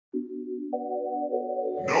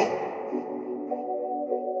Nope.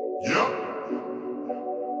 Yep.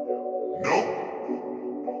 Nope.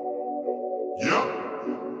 Yep.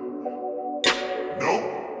 Nope.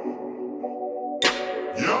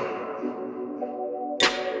 Yep.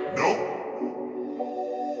 Nope.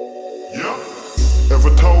 Yep.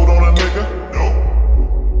 Ever told on a nigga?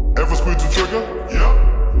 Nope. Ever squeezed the trigger?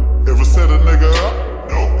 Yep. Ever set a nigga up?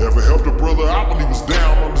 Nope. Ever helped a brother out when he was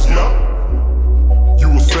down on his luck? You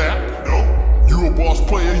a sap? Nope. You a boss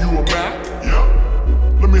player? You a Mac?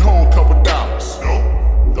 Yep. Let me hold a couple dollars. Nope.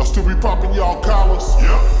 Y'all still be popping y'all collars?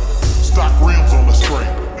 Yep. Stock rims on the scrape.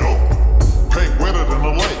 Nope. Paint wetter than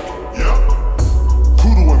a lake. Yep.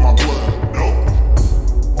 Poodle in my blood. Nope.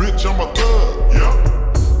 Bitch, I'm a thug. Yep.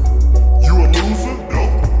 You a loser?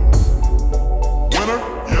 Nope. Winner?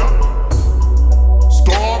 Yep.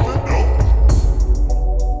 Starving? Nope.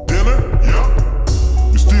 Dinner? Yep.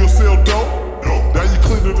 You still sell dope? Nope. Now you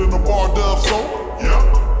clean it in the bar Dove soap? Yep.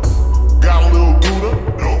 Got a little Buddha?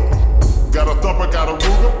 Nope. Got a thumper, got a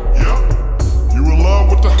Ruger? Yep. You in love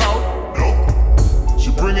with the hoe? Nope.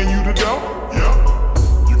 She bringing you the dough? Yep.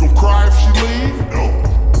 You gon' cry if she leave? Nope.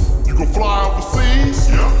 You gon' fly overseas?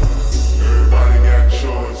 Yep. Everybody got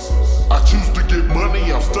choices. I choose to get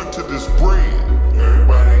money, I'm stuck to this bread.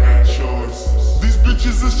 Everybody got choices. These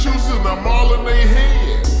bitches is choosing, I'm all in they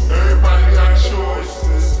head. Everybody got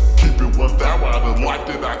choices. Keep it 1,000, I done liked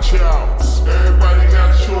it, I chows. Everybody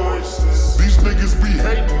got choices. These niggas be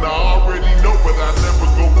hating, I already know, but I never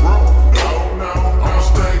go broke. No, I'ma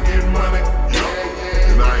stay getting money.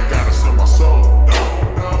 And I ain't gotta sell my soul.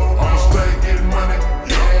 I'ma stay getting money.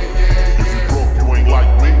 If you broke, you ain't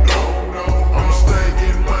like me. I'ma stay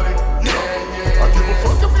getting money. I give a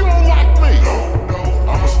fuck if you don't like me.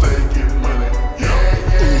 I'ma stay getting money.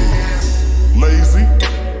 Lazy.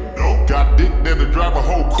 Got dick that'll drive a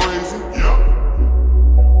hoe crazy.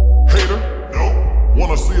 Hater.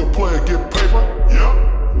 Wanna see a player get paper.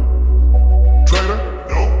 Traitor.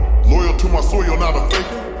 Loyal to my soil, not a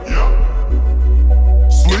faker.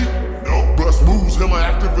 Sleep. Bust moves, hella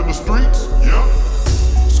active in the streets.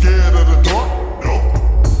 Scared of the dark.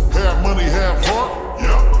 Have money, have heart.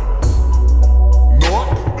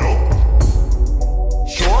 North.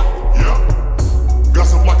 Short.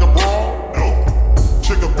 Gossip like a brawl.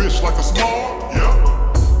 Chick a bitch like a small.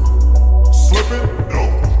 Slipping.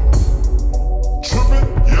 Tripping.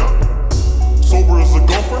 Sober as a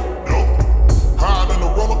gopher. Higher than a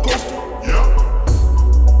roller coaster.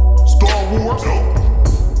 Star Wars.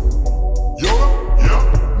 Yoda.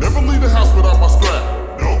 Never leave the house without my strap.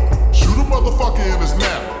 Shoot a motherfucker in his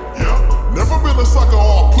nap. Never been a sucker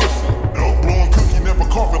or a pussy. Blowing cookie, never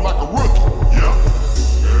coughing like a rookie.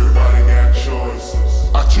 Everybody got choices.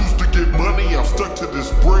 I choose to get money, I'm stuck to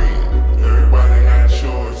this bread. Everybody got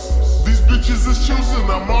choices. These bitches is choosing,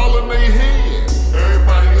 I'm all in they head.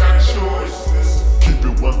 Everybody got choices. Keep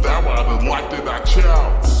it 1,000, I done liked it, I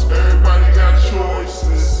chows. Everybody got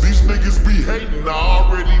choices. These niggas be hating, I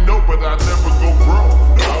already know, but I never go broke.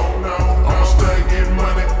 I'ma stay getting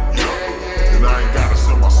money. And I ain't gotta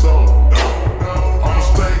sell my soul. I'ma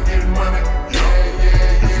stay getting money.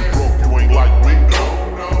 If you broke, you ain't like me.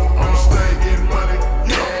 I'ma stay getting money.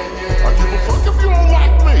 I give a fuck if you don't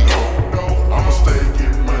like me. I'ma stay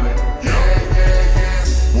getting money.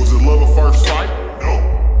 Was it love at first sight?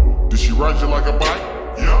 No. Did she ride you like a bike?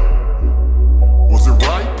 Yeah. Was it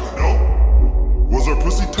right? No. Was her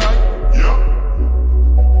pussy tight? Yeah.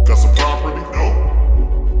 Got some property? No.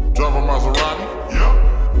 Drive a Maserati?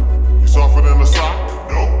 Yeah. You softer than a sock?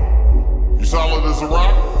 No. You solid as a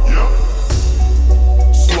rock? Yeah.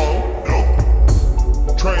 Slow? No.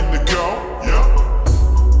 Trained to go? Yeah.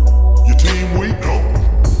 Your team weak? No.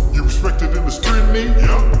 You respected in the street knee?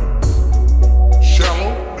 Yeah.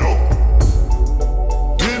 Shallow? No.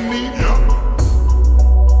 Didn't need? Yeah.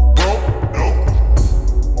 Broke? No.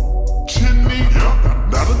 Chimney? Yeah.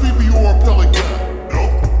 Not a BB or a pellet gun? No.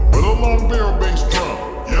 But a long barrel bass drum?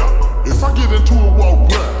 Yeah. If I get into a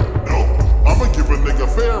walk ride? No. I'ma give a nigga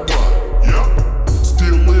fair one? Yeah.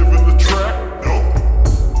 Still live in the trap? No.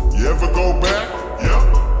 You ever go back? Yeah.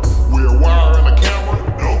 Wear a wire and a camera?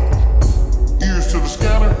 No. Ears to the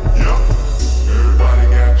scanner? Yeah. Everybody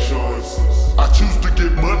got choices. I choose to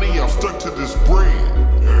get money, I'm stuck to this bread.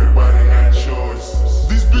 Everybody got choices.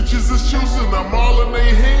 These bitches is choosing, I'm all in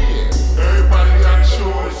they head. Everybody got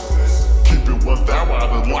choices. Keep it 1,000, I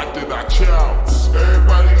done liked it, I chows.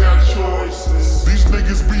 Everybody got choices. These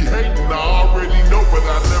niggas be hating, I already know, but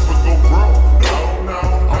I never go broke.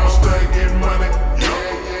 I'ma stay getting money.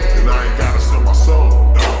 And I ain't gotta sell my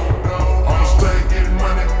soul. I'ma stay getting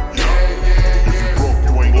money. If you broke,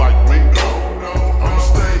 you ain't like me. I'ma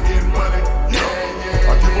stay getting money.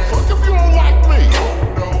 I give a fuck if you don't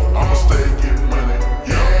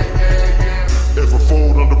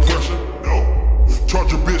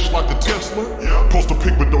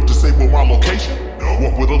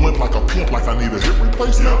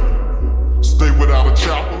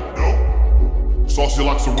Saucy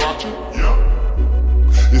like sriracha?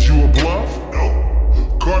 Yeah. Is you a bluff? No.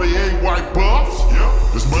 Cartier white buffs? Yeah.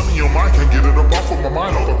 There's money on mine, can't get it up off of my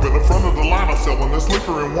mind. Up in the front of the line, I'm selling this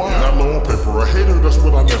liquor and wine. Not low on paper, a hater, that's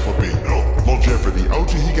what I never be. No. Longevity, OG,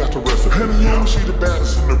 he got the recipe. Honey, yeah. She the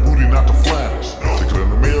baddest in the booty, not the flattest. No. Take it in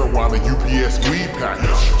the marijuana, UPS weed package.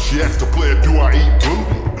 Yeah. She asked the player, do I eat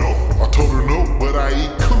booty? No. I told her no, but I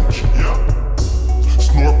eat coochie. Yeah.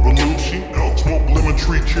 Snort Belushi, no. Smoke lemon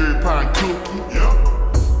tree, cherry pie, and cookie. Yeah.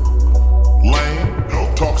 Lame,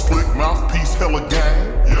 no. Talk slick, mouthpiece, hella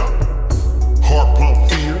gang. Yeah. Heart pump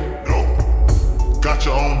fear, no. Got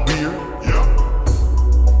your own beer, yeah.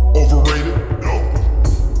 Overrated, no.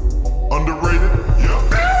 Underrated, yeah.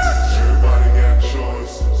 Everybody got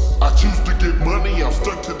choices. I choose to get money, I'm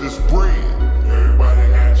stuck to this bread. Everybody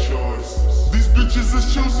got choices. These bitches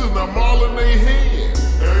is choosing, I'm all in their head.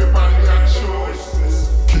 Everybody got choices.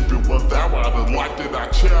 Keep it 1,000, I like that I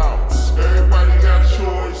chouse. Everybody got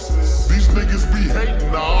choices. These niggas be hating,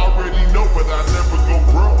 I already know, but I never go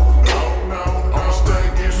broke. I'ma stay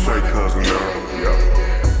getting money. Say cousin,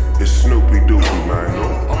 yeah. It's Snoopy Doopy, man.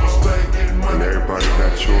 I'ma stay getting money. And everybody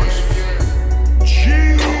got choices.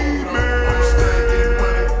 Man. I'ma stay getting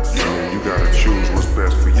money. And you gotta choose what's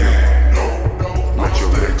best for you. Let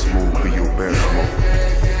your next move be your best move.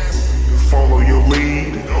 Follow your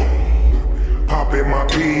lead. Pop in my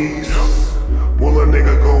peas. Will a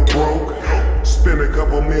nigga go broke? Spend a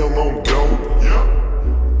couple mil on dope.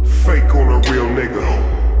 Fake on a real nigga.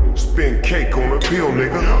 Spend cake on a pill,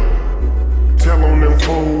 nigga. Tell on them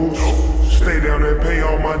fools. Stay down and pay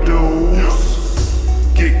all my dues.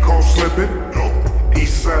 Get caught slipping.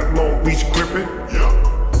 Eastside Long Beach crippin'.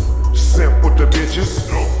 Simp with the bitches.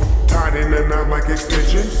 Tied in and out like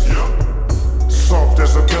extensions. Soft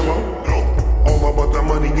as a pillow. All about the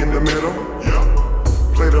money in the middle.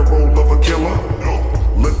 Play the role of a killer.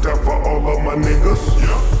 Looked out for all of my niggas.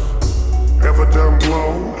 Ever done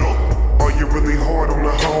blow? Are you really hard on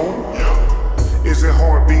the hoe? Is it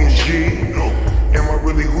hard being G? Am I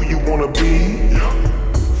really who you wanna be?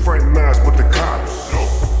 Fraternized with the cops.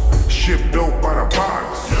 Ship dope by the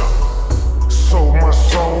box. Sold my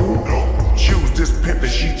soul. Choose this pimp that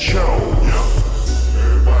she chose.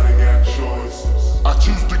 Everybody got choices. I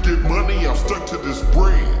choose to get money, I'm stuck to this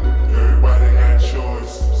bread. Everybody got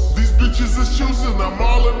choices. These bitches is choosing, I'm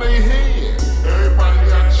all in their head. Everybody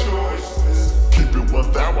got choices. Keep it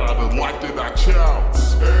 1,000, I like that I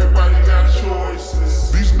chouse. Everybody got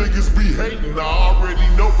choices. These niggas be hating, I already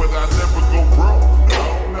know, but I never go broke.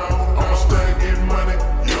 I'ma stay getting money.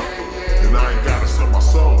 And I ain't gotta sell my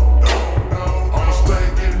soul. I'ma stay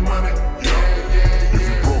getting money. If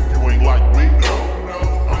you broke, you ain't like me.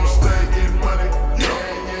 I'ma stay getting money.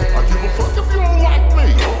 I give a fuck if you don't like me.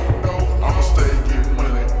 I'ma stay getting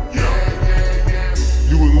money.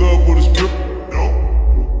 You in love with a stripper?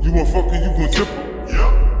 You want fucker, you gon' tip her?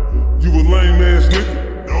 You a lame ass nigga?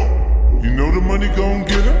 You know the money gon'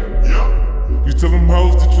 get her? You tell them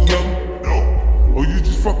hoes that you love them? Or you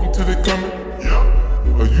just fuck them till they coming?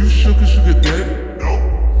 Are you sugar daddy?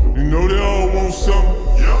 You know they all want something?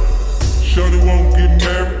 Shorty won't get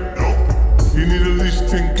married? You need at least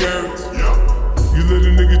 10 carats? You let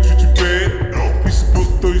a nigga treat you bad? He supposed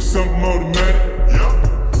to throw you something automatic?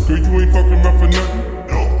 Girl, you ain't fucking around for nothing?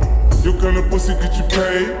 Your kind of pussy get you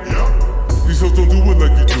paid? These hoes don't do it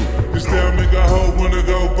like you do. This style make a hoe wanna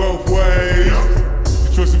go both ways.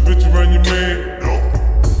 You trust a bitch around your man?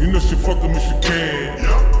 You know she fuck him if she can.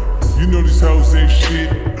 You know these hoes ain't shit.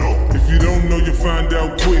 If you don't know, you find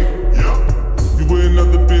out quick. You wear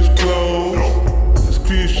another bitch clothes. It's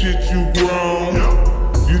clear shit, you grown.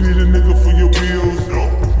 You need a nigga for your bills.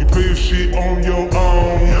 You pay your shit on your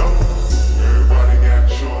own. Everybody got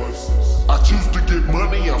choices. I choose to get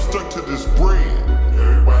money, I'm stuck to this bread.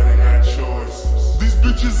 Everybody got choices. These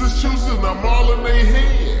bitches is choosing, I'm all in their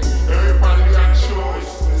head. Everybody got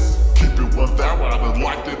choices. Keep it 1,000, I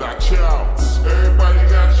like that I chouse. Everybody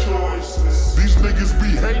got choices. These niggas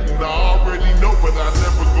be hating,